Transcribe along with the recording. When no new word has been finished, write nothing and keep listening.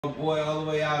My boy all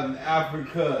the way out in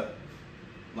Africa.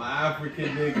 My African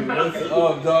nigga. What's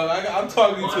up, dog? I'm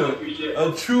talking to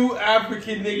a true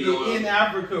African nigga in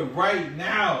Africa right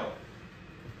now.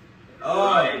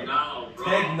 Right now, bro.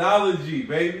 Technology,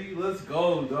 baby. Let's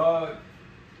go, dog.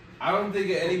 I don't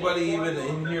think anybody even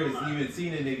in here has even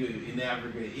seen a nigga in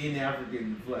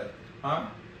African flesh. Huh?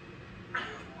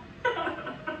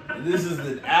 This is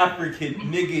an African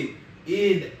nigga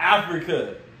in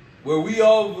Africa. Where we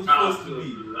all was supposed to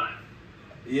be.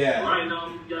 Yeah. Right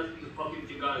now, I'm just fucking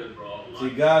Chigali, bro.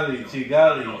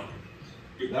 Chigali.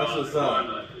 That's what's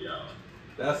up.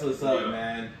 That's what's up,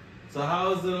 man. So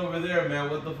how is it over there, man?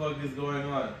 What the fuck is going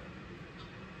on?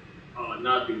 Oh,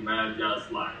 nothing, man.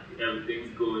 Just like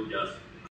everything's good. Just